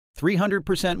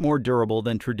300% more durable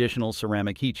than traditional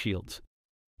ceramic heat shields.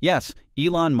 Yes,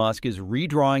 Elon Musk is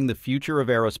redrawing the future of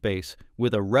aerospace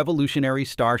with a revolutionary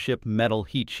Starship metal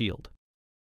heat shield.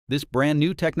 This brand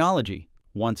new technology,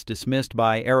 once dismissed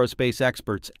by aerospace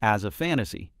experts as a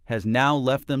fantasy, has now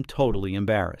left them totally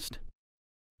embarrassed.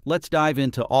 Let's dive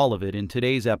into all of it in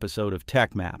today's episode of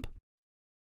Techmap.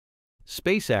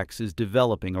 SpaceX is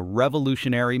developing a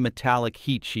revolutionary metallic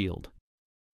heat shield.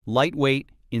 Lightweight,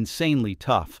 insanely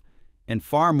tough, and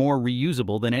far more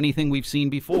reusable than anything we've seen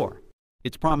before.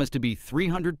 It's promised to be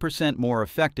 300% more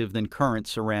effective than current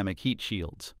ceramic heat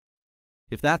shields.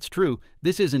 If that's true,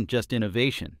 this isn't just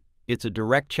innovation. It's a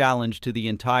direct challenge to the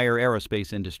entire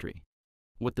aerospace industry.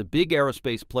 What the big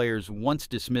aerospace players once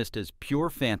dismissed as pure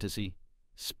fantasy,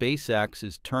 SpaceX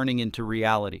is turning into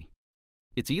reality.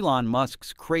 It's Elon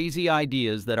Musk's crazy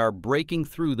ideas that are breaking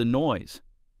through the noise,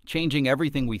 changing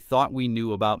everything we thought we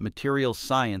knew about material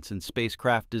science and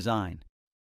spacecraft design.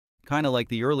 Kind of like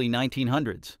the early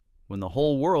 1900s, when the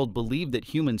whole world believed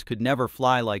that humans could never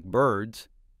fly like birds.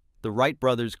 The Wright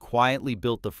brothers quietly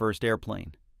built the first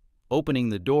airplane, opening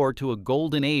the door to a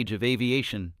golden age of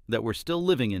aviation that we're still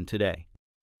living in today.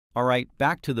 All right,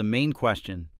 back to the main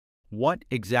question. What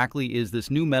exactly is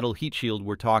this new metal heat shield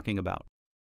we're talking about?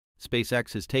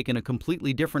 SpaceX has taken a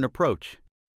completely different approach.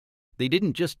 They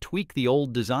didn't just tweak the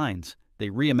old designs, they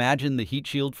reimagined the heat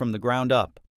shield from the ground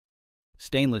up.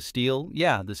 Stainless steel,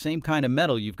 yeah, the same kind of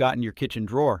metal you've got in your kitchen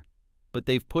drawer, but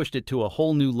they've pushed it to a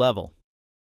whole new level.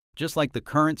 Just like the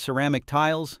current ceramic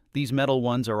tiles, these metal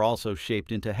ones are also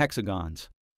shaped into hexagons.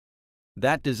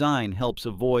 That design helps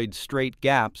avoid straight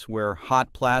gaps where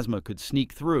hot plasma could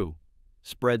sneak through,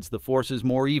 spreads the forces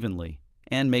more evenly,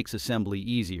 and makes assembly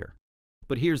easier.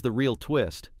 But here's the real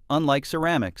twist. Unlike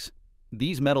ceramics,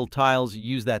 these metal tiles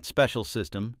use that special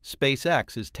system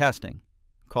SpaceX is testing,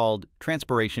 called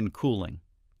transpiration cooling.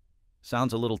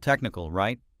 Sounds a little technical,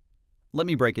 right? Let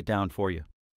me break it down for you.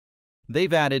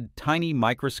 They've added tiny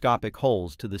microscopic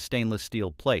holes to the stainless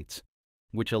steel plates,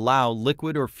 which allow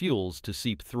liquid or fuels to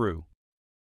seep through.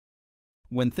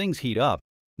 When things heat up,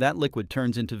 that liquid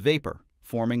turns into vapor,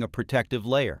 forming a protective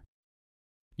layer.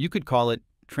 You could call it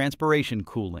transpiration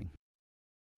cooling.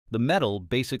 The metal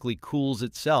basically cools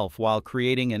itself while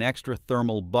creating an extra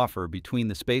thermal buffer between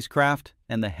the spacecraft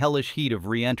and the hellish heat of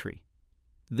re-entry.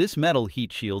 This metal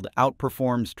heat shield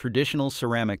outperforms traditional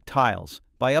ceramic tiles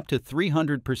by up to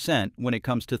 300% when it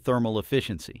comes to thermal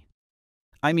efficiency.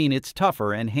 I mean, it's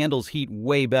tougher and handles heat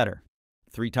way better.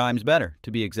 3 times better,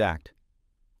 to be exact.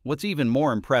 What's even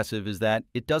more impressive is that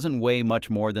it doesn't weigh much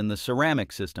more than the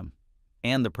ceramic system,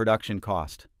 and the production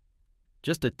cost.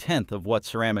 Just 1/10 of what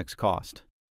ceramics cost.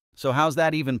 So how's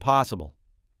that even possible?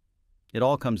 It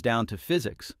all comes down to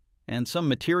physics and some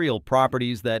material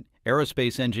properties that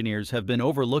aerospace engineers have been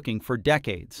overlooking for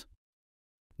decades.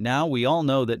 Now we all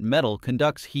know that metal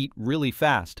conducts heat really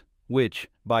fast, which,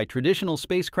 by traditional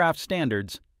spacecraft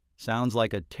standards, sounds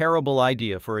like a terrible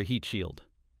idea for a heat shield.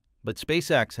 But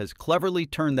SpaceX has cleverly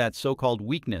turned that so-called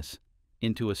weakness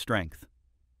into a strength.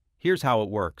 Here's how it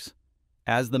works.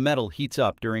 As the metal heats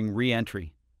up during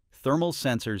re-entry, thermal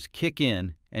sensors kick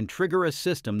in and trigger a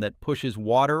system that pushes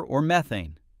water or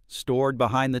methane, stored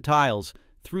behind the tiles,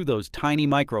 through those tiny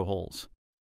microholes.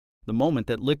 The moment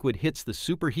that liquid hits the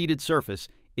superheated surface,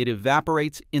 it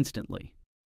evaporates instantly.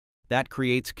 That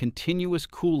creates continuous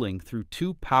cooling through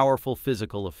 2 powerful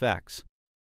physical effects.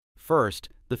 First,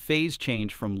 the phase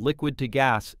change from liquid to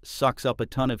gas sucks up a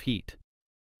ton of heat.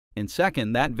 And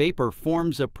second, that vapor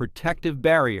forms a protective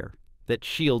barrier that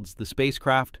shields the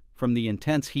spacecraft from the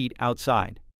intense heat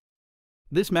outside.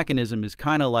 This mechanism is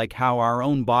kind of like how our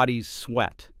own bodies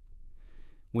sweat.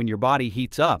 When your body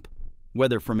heats up,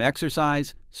 whether from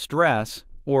exercise, stress,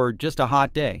 or just a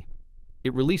hot day,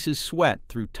 it releases sweat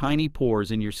through tiny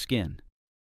pores in your skin.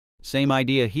 Same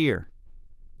idea here.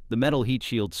 The metal heat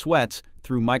shield sweats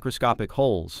through microscopic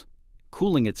holes,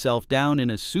 cooling itself down in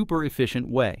a super efficient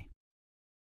way.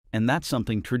 And that's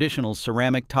something traditional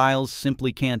ceramic tiles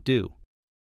simply can't do.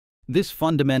 This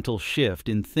fundamental shift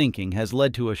in thinking has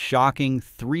led to a shocking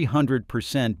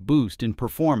 300% boost in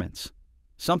performance,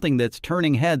 something that's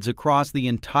turning heads across the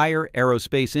entire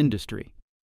aerospace industry.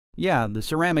 Yeah, the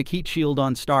ceramic heat shield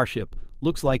on Starship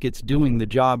looks like it's doing the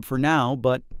job for now,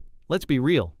 but let's be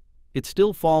real, it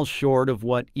still falls short of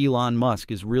what Elon Musk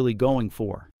is really going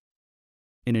for.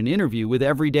 In an interview with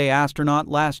Everyday Astronaut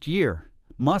last year,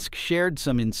 Musk shared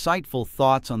some insightful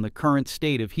thoughts on the current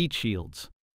state of heat shields.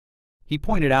 He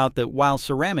pointed out that while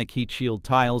ceramic heat shield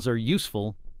tiles are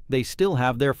useful, they still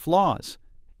have their flaws,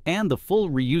 and the full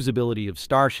reusability of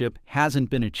Starship hasn't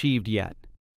been achieved yet.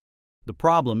 The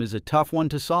problem is a tough one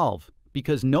to solve,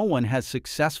 because no one has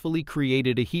successfully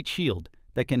created a heat shield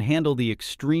that can handle the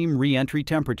extreme re-entry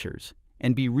temperatures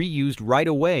and be reused right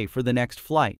away for the next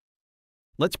flight.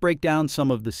 Let's break down some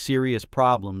of the serious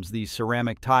problems these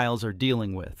ceramic tiles are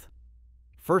dealing with.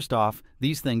 First off,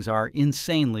 these things are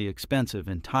insanely expensive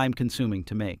and time-consuming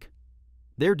to make.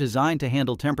 They're designed to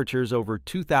handle temperatures over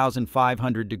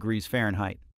 2,500 degrees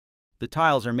Fahrenheit. The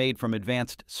tiles are made from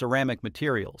advanced ceramic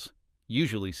materials,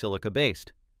 usually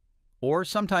silica-based, or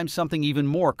sometimes something even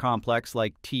more complex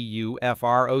like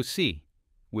TUFROC,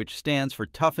 which stands for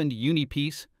Toughened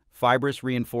Unipiece Fibrous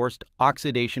Reinforced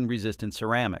Oxidation-Resistant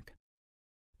Ceramic.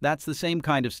 That's the same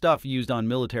kind of stuff used on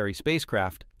military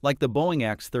spacecraft, like the Boeing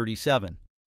X-37.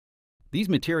 These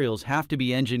materials have to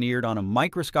be engineered on a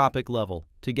microscopic level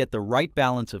to get the right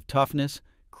balance of toughness,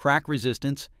 crack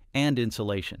resistance, and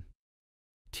insulation.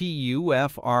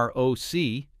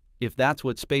 TUFROC, if that's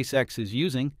what SpaceX is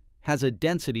using, has a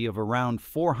density of around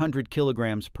 400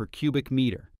 kilograms per cubic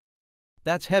meter.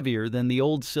 That's heavier than the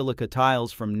old silica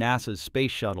tiles from NASA's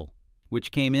space shuttle,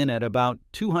 which came in at about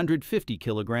 250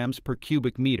 kilograms per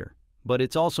cubic meter, but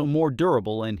it's also more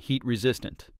durable and heat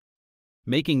resistant.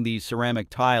 Making these ceramic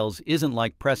tiles isn't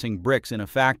like pressing bricks in a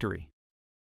factory.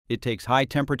 It takes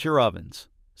high-temperature ovens,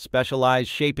 specialized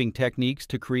shaping techniques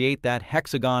to create that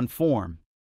hexagon form,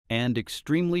 and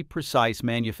extremely precise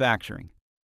manufacturing.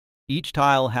 Each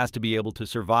tile has to be able to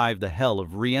survive the hell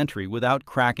of re-entry without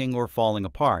cracking or falling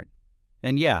apart.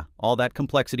 And yeah, all that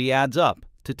complexity adds up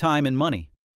to time and money.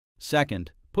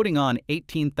 Second, putting on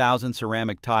 18,000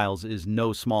 ceramic tiles is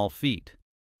no small feat.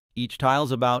 Each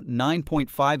tile's about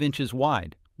 9.5 inches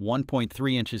wide,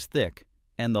 1.3 inches thick,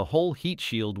 and the whole heat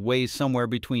shield weighs somewhere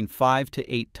between 5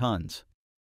 to 8 tons.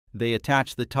 They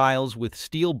attach the tiles with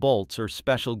steel bolts or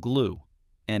special glue,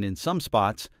 and in some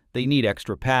spots, they need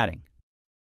extra padding.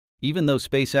 Even though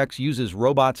SpaceX uses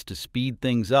robots to speed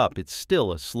things up, it's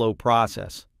still a slow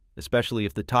process, especially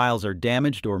if the tiles are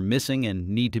damaged or missing and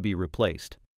need to be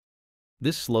replaced.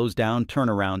 This slows down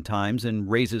turnaround times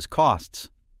and raises costs,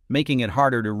 making it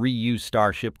harder to reuse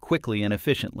Starship quickly and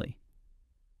efficiently.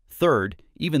 Third,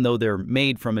 even though they're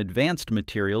made from advanced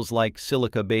materials like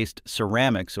silica-based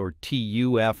ceramics or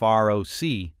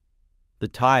TUFROC, the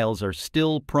tiles are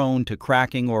still prone to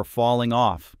cracking or falling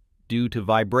off due to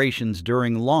vibrations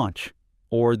during launch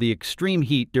or the extreme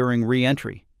heat during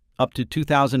re-entry, up to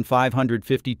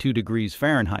 2,552 degrees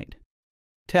Fahrenheit.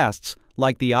 Tests,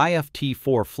 like the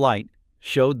IFT-4 flight,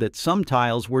 showed that some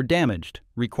tiles were damaged,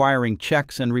 requiring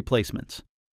checks and replacements.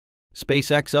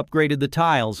 SpaceX upgraded the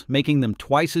tiles, making them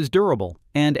twice as durable,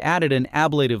 and added an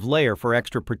ablative layer for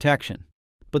extra protection.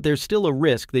 But there's still a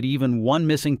risk that even one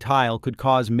missing tile could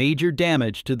cause major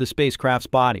damage to the spacecraft's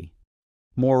body.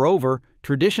 Moreover,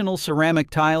 traditional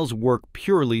ceramic tiles work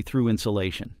purely through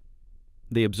insulation.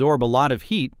 They absorb a lot of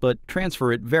heat but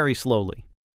transfer it very slowly.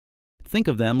 Think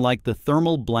of them like the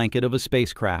thermal blanket of a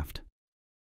spacecraft.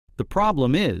 The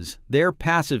problem is, they're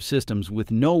passive systems with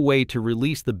no way to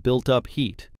release the built-up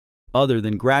heat, other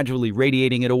than gradually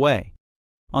radiating it away.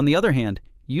 On the other hand,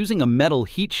 using a metal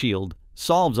heat shield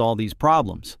solves all these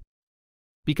problems.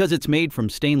 Because it's made from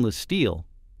stainless steel,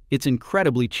 it's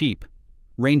incredibly cheap,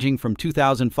 ranging from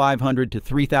 $2,500 to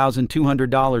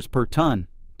 $3,200 per ton,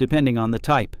 depending on the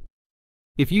type.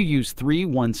 If you use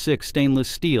 316 stainless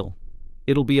steel,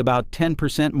 it'll be about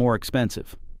 10% more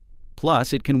expensive.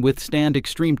 Plus, it can withstand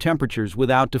extreme temperatures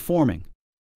without deforming.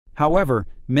 However,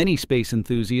 many space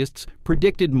enthusiasts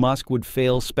predicted Musk would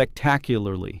fail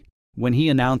spectacularly when he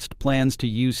announced plans to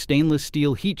use stainless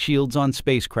steel heat shields on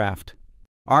spacecraft,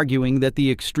 arguing that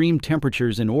the extreme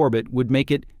temperatures in orbit would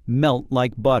make it melt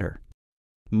like butter.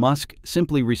 Musk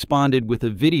simply responded with a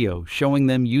video showing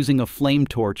them using a flame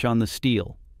torch on the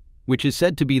steel, which is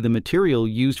said to be the material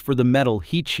used for the metal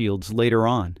heat shields later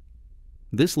on.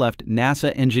 This left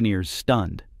NASA engineers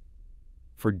stunned.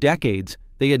 For decades,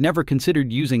 they had never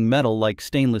considered using metal like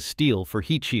stainless steel for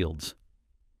heat shields.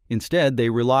 Instead, they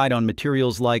relied on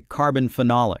materials like carbon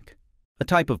phenolic, a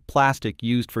type of plastic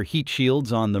used for heat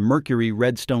shields on the Mercury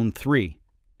Redstone 3,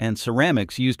 and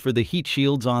ceramics used for the heat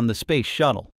shields on the Space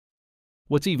Shuttle.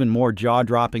 What's even more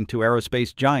jaw-dropping to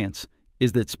aerospace giants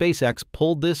is that SpaceX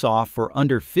pulled this off for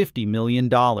under $50 million.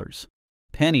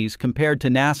 Pennies compared to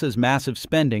NASA's massive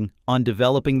spending on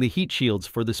developing the heat shields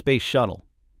for the Space Shuttle,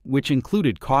 which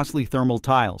included costly thermal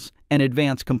tiles and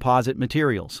advanced composite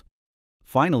materials.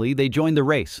 Finally, they joined the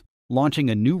race, launching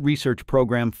a new research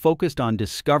program focused on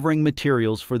discovering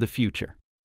materials for the future.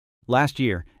 Last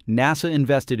year, NASA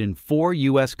invested in 4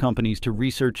 U.S. companies to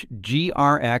research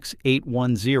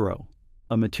GRX-810,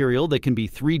 a material that can be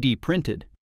 3D printed,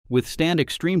 withstand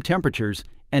extreme temperatures,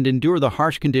 and endure the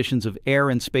harsh conditions of air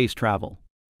and space travel.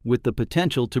 with the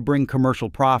potential to bring commercial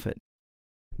profit.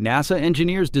 NASA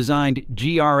engineers designed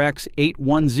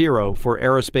GRX-810 for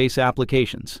aerospace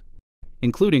applications,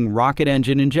 including rocket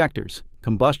engine injectors,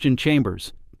 combustion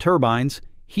chambers, turbines,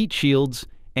 heat shields,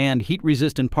 and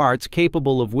heat-resistant parts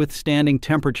capable of withstanding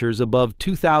temperatures above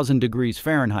 2,000 degrees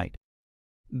Fahrenheit.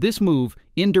 This move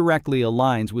indirectly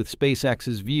aligns with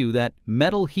SpaceX's view that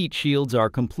metal heat shields are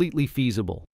completely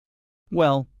feasible.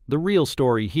 Well, the real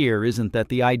story here isn't that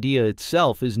the idea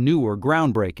itself is new or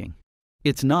groundbreaking.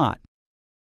 It's not.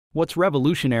 What's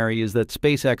revolutionary is that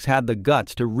SpaceX had the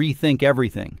guts to rethink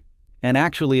everything and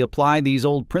actually apply these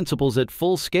old principles at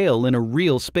full scale in a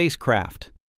real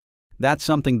spacecraft. That's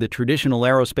something the traditional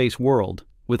aerospace world,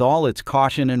 with all its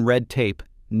caution and red tape,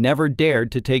 never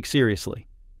dared to take seriously.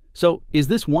 So, is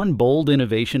this one bold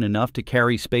innovation enough to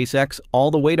carry SpaceX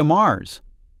all the way to Mars?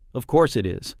 Of course it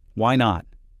is. Why not?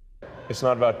 It's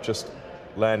not about just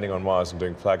landing on Mars and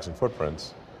doing flags and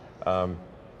footprints.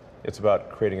 It's about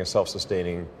creating a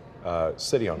self-sustaining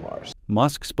city on Mars.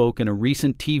 Musk spoke in a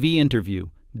recent TV interview,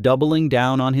 doubling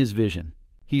down on his vision.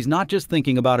 He's not just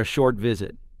thinking about a short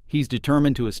visit. He's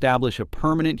determined to establish a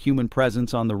permanent human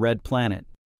presence on the red planet.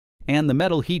 And the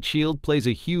metal heat shield plays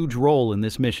a huge role in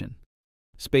this mission.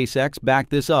 SpaceX backed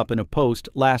this up in a post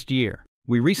last year.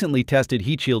 We recently tested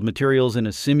heat shield materials in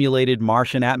a simulated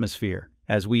Martian atmosphere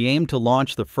as we aim to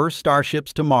launch the first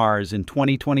Starships to Mars in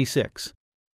 2026.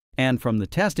 And from the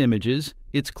test images,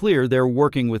 it's clear they're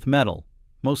working with metal,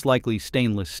 most likely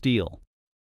stainless steel.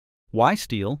 Why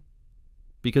steel?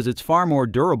 Because it's far more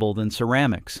durable than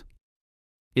ceramics.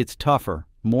 It's tougher,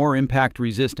 more impact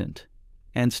resistant,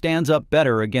 and stands up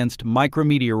better against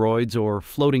micrometeoroids or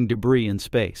floating debris in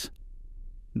space.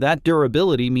 That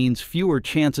durability means fewer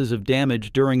chances of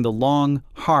damage during the long,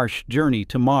 harsh journey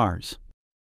to Mars.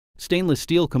 Stainless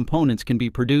steel components can be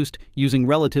produced using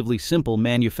relatively simple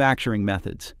manufacturing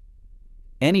methods.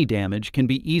 Any damage can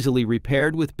be easily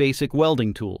repaired with basic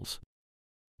welding tools.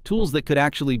 Tools that could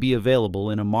actually be available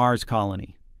in a Mars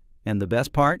colony. And the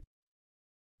best part?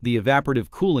 The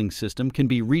evaporative cooling system can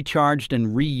be recharged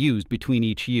and reused between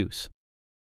each use.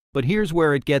 But here's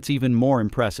where it gets even more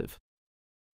impressive.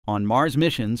 On Mars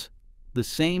missions, the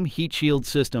same heat shield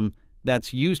system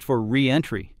that's used for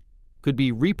re-entry could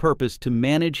be repurposed to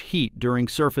manage heat during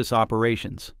surface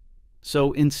operations.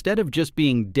 So instead of just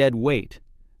being dead weight,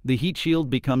 the heat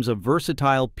shield becomes a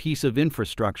versatile piece of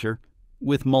infrastructure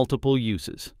with multiple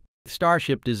uses.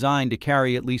 Starship designed to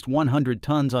carry at least 100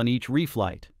 tons on each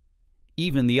reflight.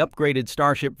 Even the upgraded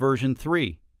Starship version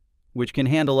 3, which can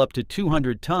handle up to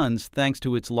 200 tons thanks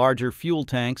to its larger fuel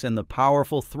tanks and the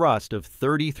powerful thrust of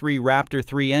 33 Raptor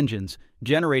 3 engines,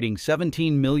 generating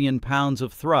 17 million pounds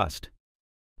of thrust.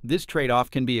 This trade-off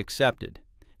can be accepted,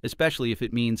 especially if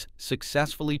it means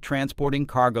successfully transporting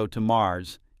cargo to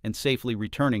Mars and safely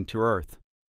returning to Earth.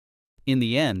 In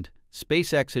the end,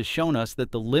 SpaceX has shown us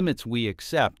that the limits we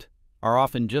accept are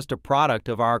often just a product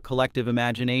of our collective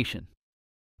imagination.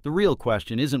 The real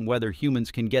question isn't whether humans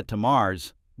can get to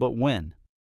Mars, but when.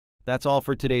 That's all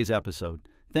for today's episode.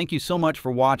 Thank you so much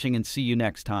for watching and see you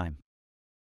next time.